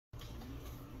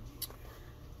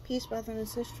Peace, brother and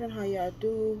sister. How y'all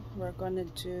do? We're gonna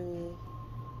do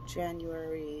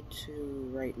January to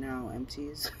right now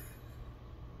empties.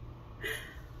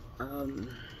 I'm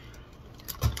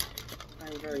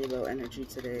very low energy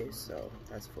today, so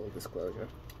that's full disclosure.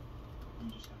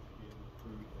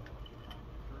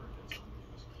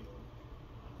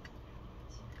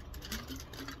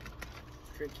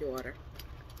 Drink your water.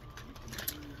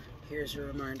 Here's your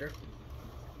reminder.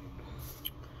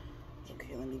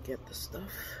 Okay, let me get the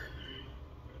stuff.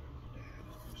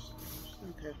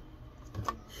 Okay.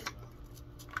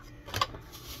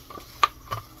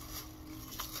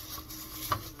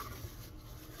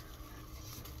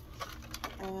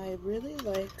 I really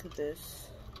like this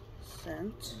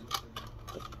scent,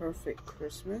 the Perfect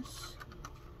Christmas,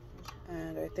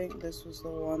 and I think this was the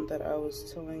one that I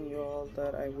was telling you all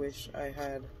that I wish I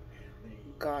had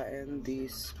gotten the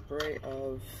spray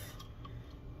of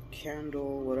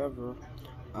candle, whatever.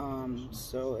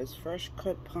 So it's fresh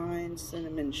cut pine,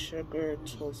 cinnamon sugar,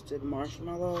 toasted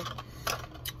marshmallow.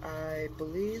 I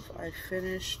believe I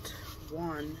finished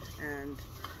one and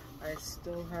I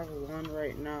still have one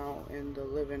right now in the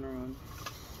living room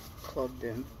plugged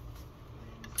in.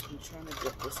 I'm trying to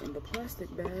get this in the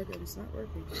plastic bag and it's not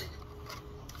working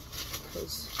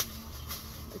because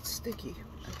it's sticky.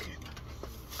 Okay.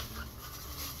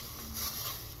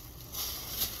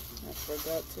 I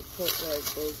forgot to put like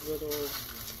those little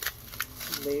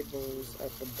labels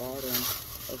at the bottom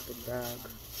of the bag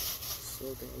so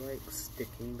they're like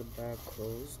sticking the bag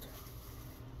closed.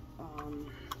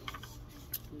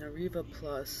 Nariva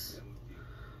Plus,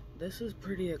 this is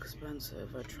pretty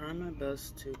expensive. I try my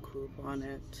best to coupon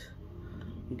it,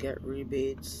 get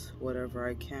rebates, whatever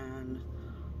I can,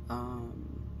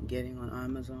 getting on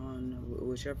Amazon,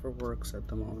 whichever works at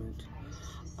the moment.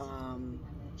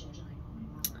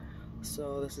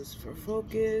 So this is for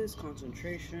focus,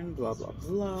 concentration, blah blah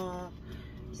blah.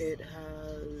 It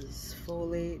has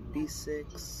folate,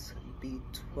 B6,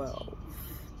 B12.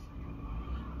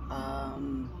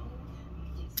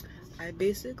 I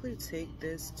basically take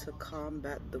this to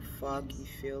combat the foggy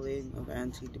feeling of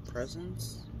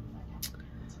antidepressants.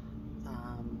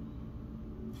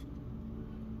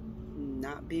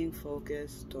 Not being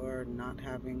focused or not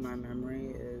having my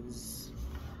memory is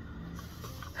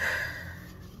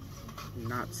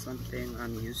not something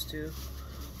I'm used to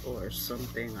or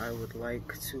something I would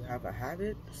like to have a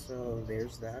habit, so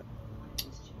there's that.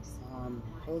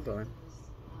 Hold on.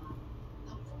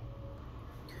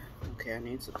 Okay, I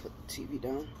need to put the TV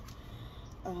down.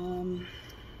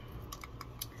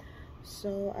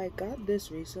 So I got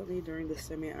this recently during the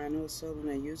semi-annual sale and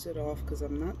I used it off because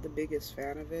I'm not the biggest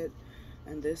fan of it,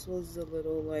 and this was the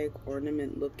little like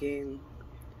ornament looking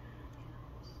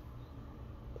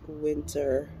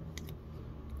winter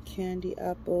candy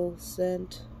apple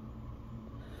scent.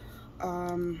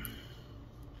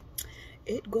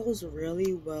 It goes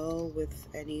really well with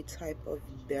any type of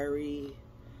berry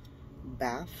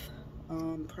bath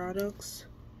products.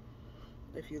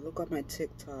 If you look on my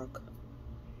TikTok,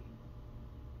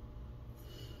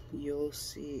 you'll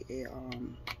see a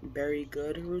berry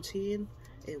good routine.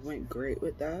 It went great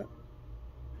with that,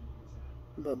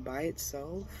 but by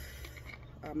itself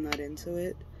I'm not into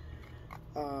it.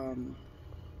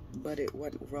 But it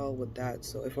went well with that.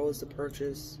 So if I was to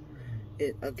purchase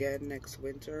it again next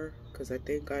winter, because I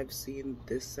think I've seen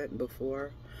this scent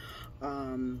before,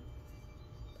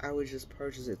 I would just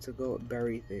purchase it to go with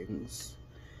berry things.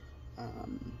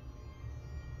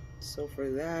 So for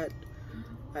that,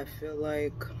 I feel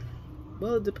like,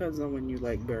 well, it depends on when you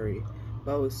like berry,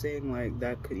 but I was saying like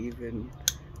that could even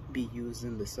be used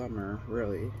in the summer.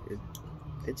 Really,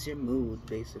 it's your mood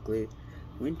basically.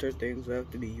 Winter things have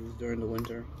to be used during the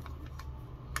winter.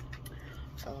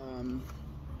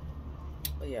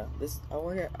 But yeah, this I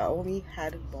only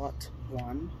had bought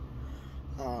one.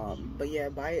 But yeah,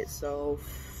 by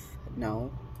itself,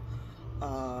 no.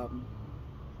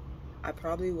 I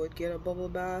probably would get a bubble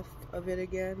bath of it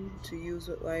again to use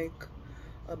with like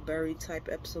a berry type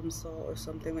Epsom salt or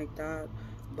something like that,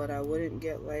 but I wouldn't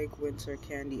get like winter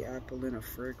candy apple in a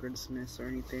fragrance mist or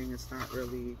anything. It's not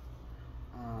really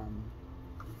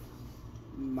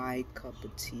my cup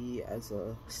of tea as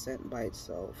a scent by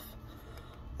itself.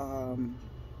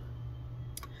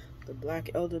 The black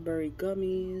elderberry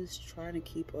gummies, trying to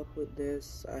keep up with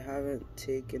this. I haven't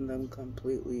taken them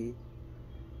completely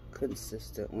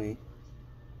consistently,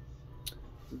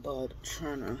 but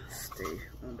trying to stay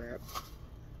on that.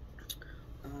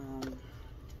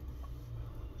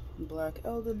 Black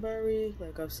elderberry,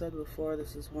 like I've said before,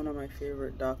 this is one of my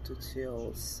favorite Dr.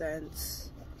 Teal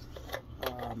scents.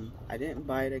 I didn't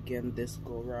buy it again this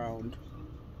go round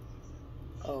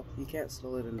Oh, you can't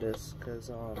still it in this because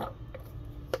I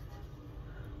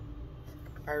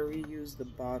reused the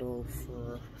bottle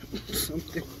for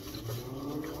something.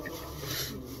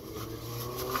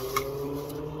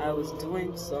 I was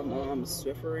doing some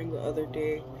Swiffering the other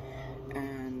day,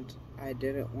 and I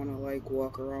didn't want to like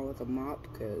walk around with a mop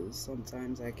because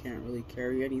sometimes I can't really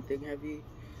carry anything heavy.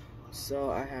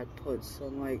 So I had put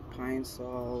some like pine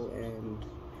sol and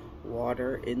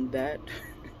water in that,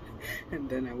 and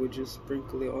then I would just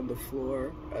sprinkle it on the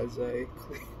floor as I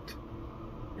cleaned.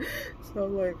 So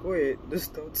I'm like, wait, this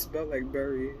don't smell like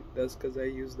berry. That's because I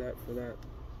used that for that.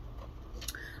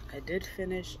 I did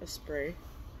finish a spray,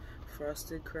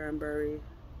 frosted cranberry.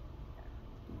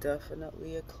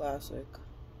 Definitely a classic.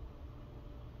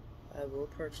 I will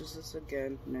purchase this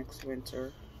again next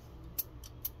winter.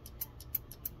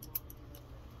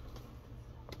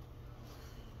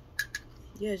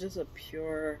 Yeah, just a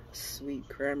pure sweet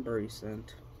cranberry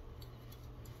scent.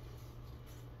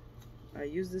 I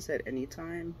use this at any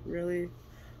time, really,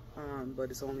 but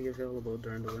it's only available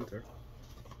during the winter.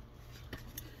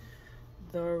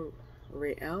 The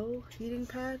Rael heating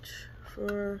patch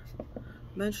for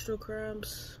menstrual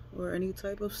cramps or any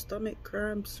type of stomach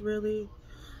cramps, really.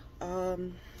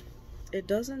 It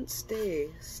doesn't stay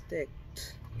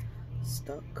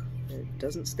stuck. It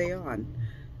doesn't stay on.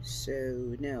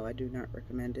 So no, I do not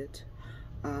recommend it.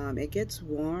 It gets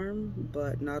warm,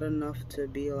 but not enough to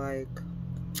be like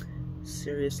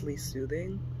seriously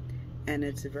soothing, and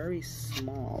it's very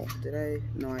small.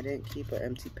 No, I didn't keep an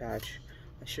empty patch.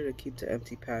 I should have kept the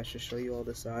empty patch to show you all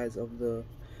the size of the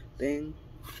thing.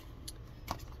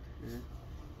 Yeah.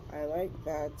 I like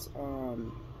that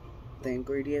the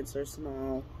ingredients are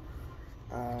small.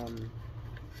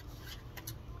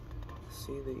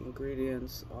 See the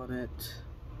ingredients on it,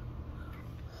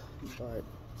 but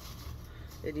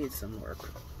it needs some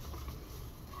work.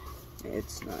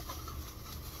 It's not.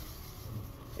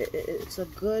 It's a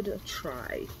good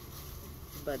try,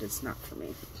 but it's not for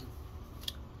me.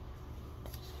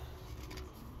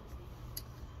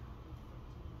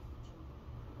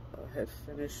 I had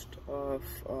finished off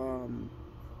oh,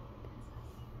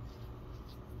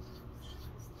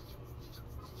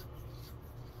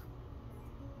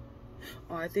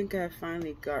 I think I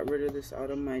finally got rid of this out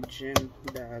of my gym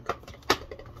bag.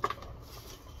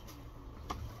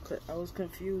 I was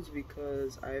confused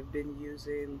because I've been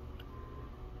using,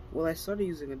 well, I started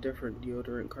using a different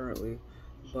deodorant currently,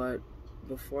 but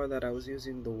before that I was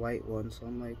using the white one, so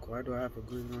I'm like, why do I have a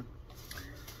green one?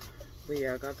 But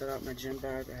yeah, I got that out my gym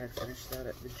bag. I had finished that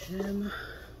at the gym.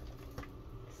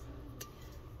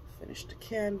 Finished the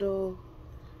candle.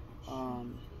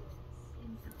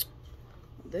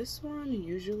 This one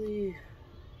usually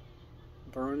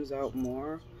burns out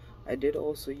more. I did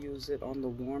also use it on the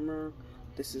warmer.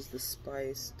 This is the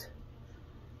spiced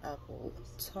apple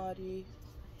toddy.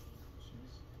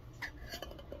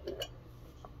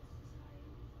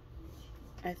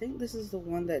 I think this is the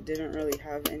one that didn't really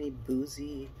have any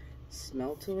boozy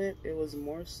smell to it. It was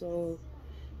more so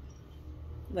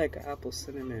like apple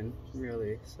cinnamon,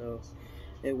 really. So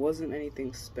it wasn't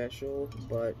anything special,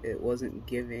 but it wasn't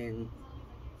giving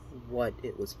what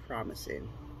it was promising.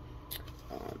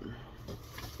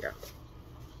 Yeah.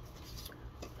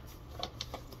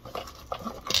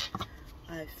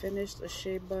 I finished a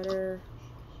shea butter,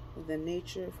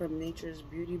 from Nature's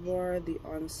Beauty Bar, the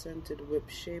unscented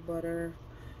whipped shea butter.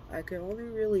 I can only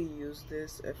really use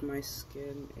this if my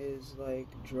skin is like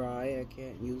dry. I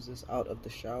can't use this out of the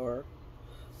shower,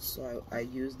 so I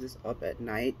use this up at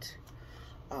night.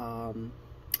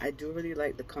 I do really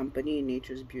like the company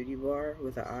Nature's Beauty Bar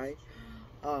with an I.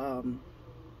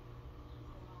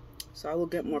 So I will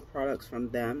get more products from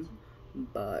them,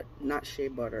 but not shea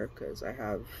butter because I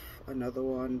have another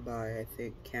one by, I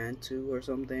think, Cantu or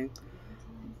something.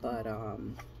 But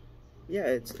yeah,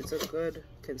 it's a good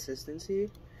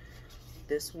consistency.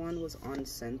 This one was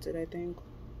unscented, I think.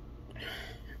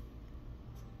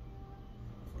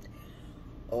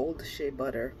 Old shea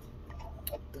butter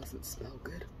doesn't smell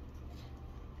good.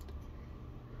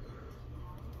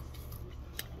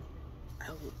 I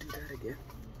won't do that again.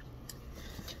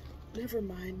 Never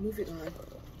mind, moving on.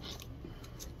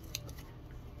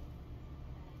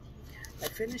 I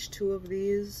finished 2 of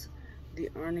these. The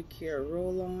Arnicare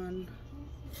roll-on.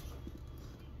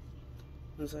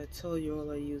 As I tell you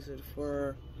all, I use it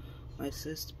for my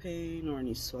cyst pain or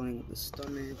any swelling of the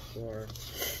stomach or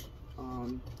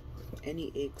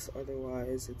any aches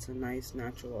otherwise. It's a nice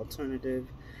natural alternative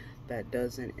that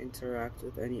doesn't interact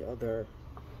with any other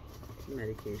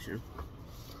medication.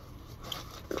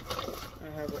 I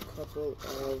have a couple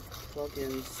of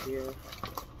plugins here.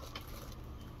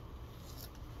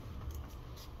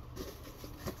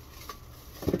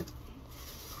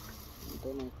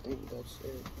 and I think that's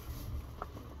it.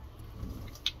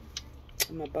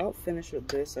 I'm about finished with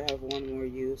this. I have one more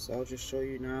use. I'll just show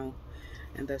you now.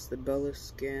 And that's the Bella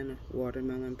Skin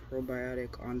Watermelon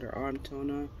Probiotic Underarm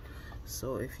Toner.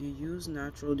 So if you use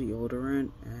natural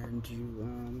deodorant and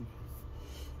you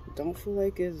don't feel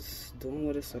like it's doing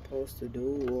what it's supposed to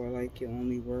do, or like it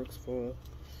only works for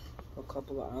a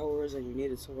couple of hours and you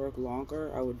need it to work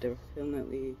longer, I would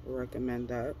definitely recommend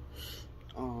that.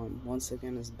 Once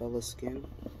again, it's Bella Skin.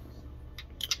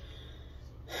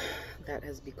 That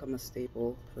has become a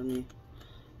staple for me.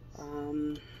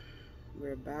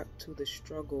 We're back to the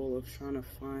struggle of trying to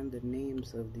find the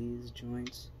names of these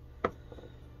joints.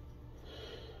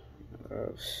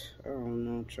 I don't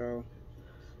know, child.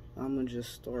 I'm gonna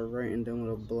just start writing them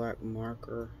with a black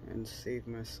marker and save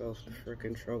myself the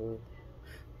freaking trouble.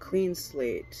 Clean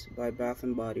Slate by Bath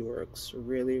and Body Works.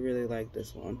 Really, really like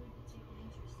this one.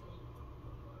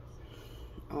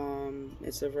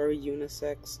 It's a very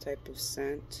unisex type of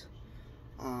scent.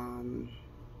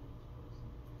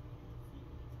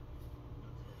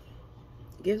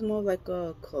 Gives more like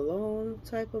a cologne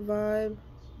type of vibe.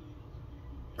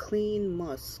 Clean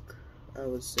musk, I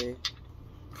would say.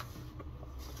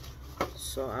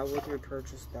 So I would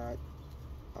repurchase that.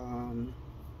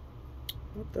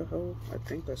 What the hell? I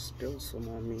think I spilled some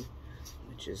on me,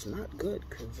 which is not good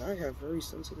because I have very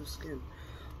sensitive skin.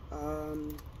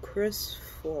 Chris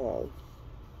Fall.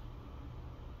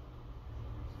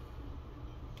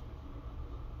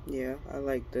 Yeah, I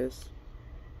like this.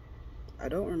 I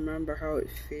don't remember how it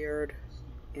fared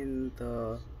in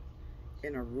a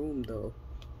room though,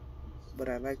 but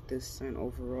I like this scent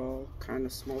overall. Kind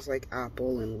of smells like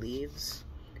apple and leaves.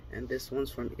 And this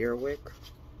one's from Earwick.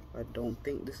 I don't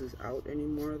think this is out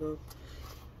anymore though.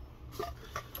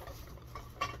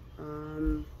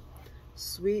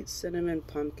 Sweet Cinnamon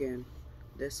Pumpkin.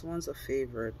 This one's a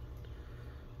favorite.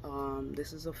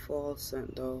 This is a fall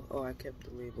scent though. Oh, I kept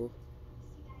the label.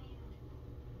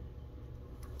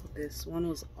 This one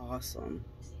was awesome.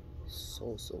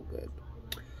 So good.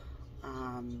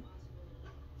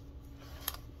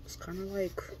 It's kind of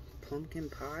like pumpkin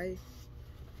pie.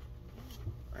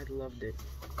 I loved it.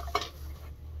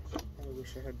 I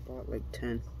wish I had bought like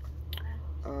 10.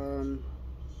 I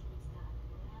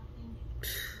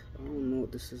don't know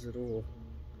what this is at all.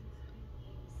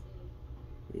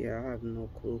 Yeah, I have no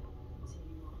clue.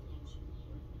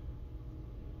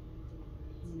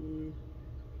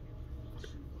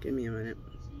 Give me a minute.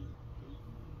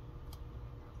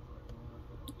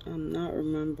 I'm not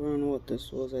remembering what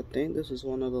this was. I think this is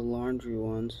one of the laundry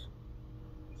ones.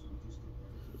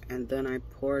 And then I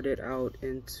poured it out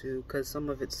into, because some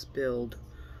of it spilled,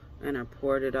 and I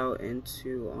poured it out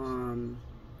into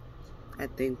I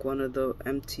think one of the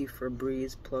empty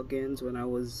Febreze plugins when I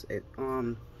was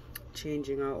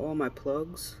changing out all my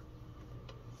plugs.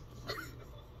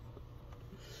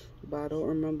 But I don't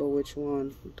remember which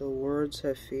one. The words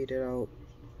have faded out,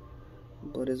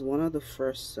 but it's one of the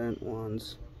fresh scent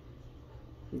ones.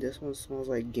 This one smells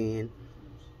like Gain.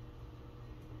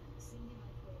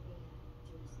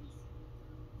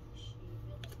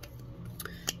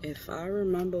 If I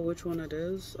remember which one it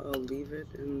is, I'll leave it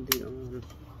in the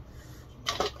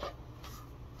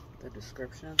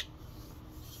description.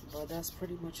 But that's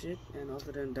pretty much it. And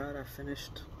other than that, I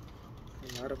finished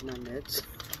a lot of my meds.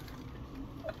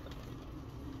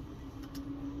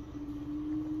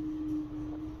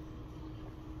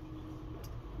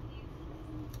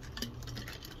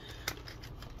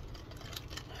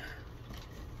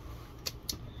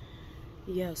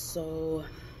 Yeah, so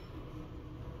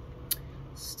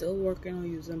still working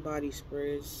on using body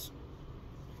sprays.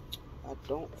 I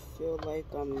don't feel like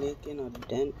I'm making a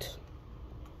dent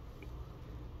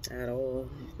at all.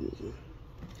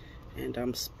 And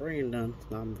I'm spraying them.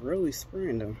 I'm really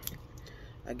spraying them.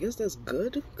 I guess that's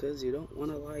good because you don't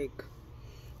want to like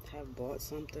have bought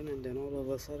something and then all of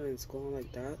a sudden it's going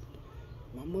like that.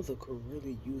 My mother could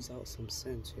really use out some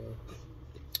scent, yo.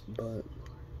 But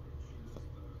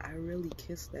I really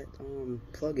kissed that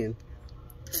plug-in.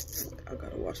 I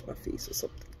gotta wash my face or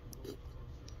something.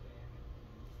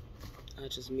 I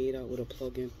just made out with a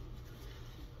plug-in.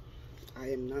 I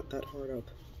am not that hard up.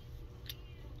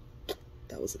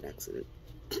 That was an accident.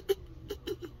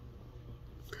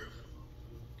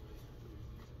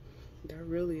 That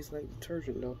really is like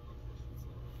detergent though.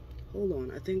 Hold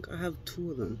on, I think I have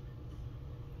 2 of them.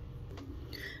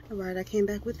 Alright, I came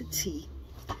back with the tea.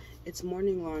 It's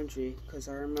morning laundry because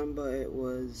I remember it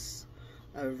was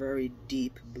a very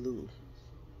deep blue.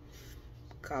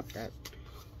 Cop that.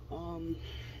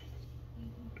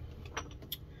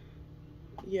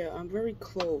 Yeah, I'm very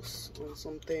close on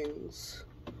some things,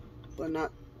 but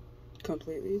not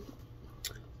completely.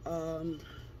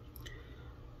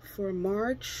 For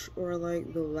March, or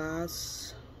like the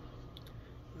last,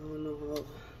 I don't know how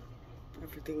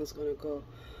everything is gonna go.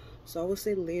 So I would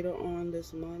say later on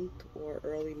this month or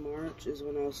early March is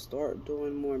when I'll start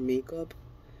doing more makeup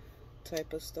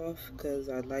type of stuff, because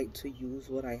I like to use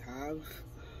what I have.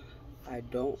 I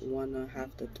don't want to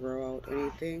have to throw out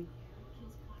anything.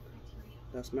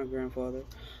 That's my grandfather.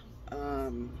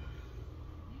 So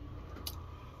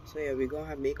yeah, we're gonna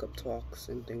have makeup talks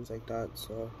and things like that.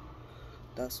 So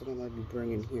that's what I'm gonna be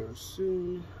bringing here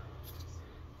soon.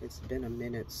 It's been a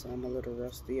minute, so I'm a little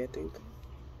rusty, I think.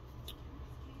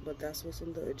 But that's what's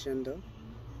on the agenda.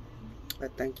 I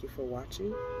thank you for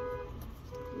watching.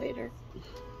 Later.